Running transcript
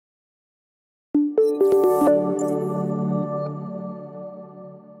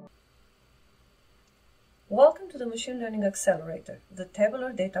Welcome to the Machine Learning Accelerator, the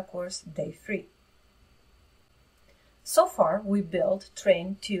Tabular Data course, Day 3. So far, we built,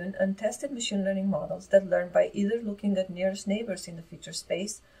 trained, tuned, and tested machine learning models that learn by either looking at nearest neighbors in the feature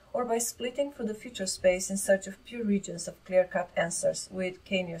space or by splitting through the feature space in search of pure regions of clear-cut answers with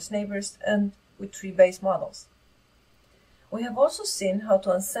k-nearest neighbors and with tree-based models. We have also seen how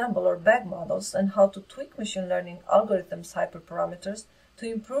to ensemble or bag models and how to tweak machine learning algorithms' hyperparameters to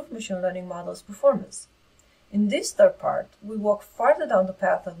improve machine learning models' performance. In this third part, we walk farther down the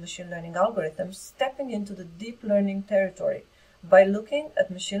path of machine learning algorithms, stepping into the deep learning territory by looking at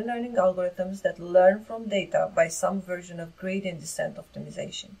machine learning algorithms that learn from data by some version of gradient descent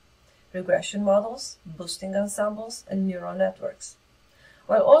optimization, regression models, boosting ensembles, and neural networks,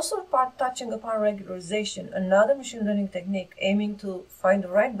 while also touching upon regularization, another machine learning technique aiming to find the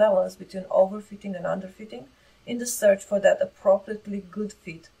right balance between overfitting and underfitting in the search for that appropriately good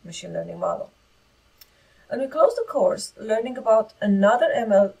fit machine learning model. And we close the course learning about another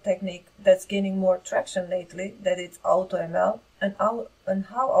ML technique that's gaining more traction lately, that is AutoML, and how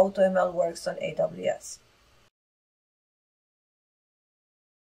AutoML works on AWS.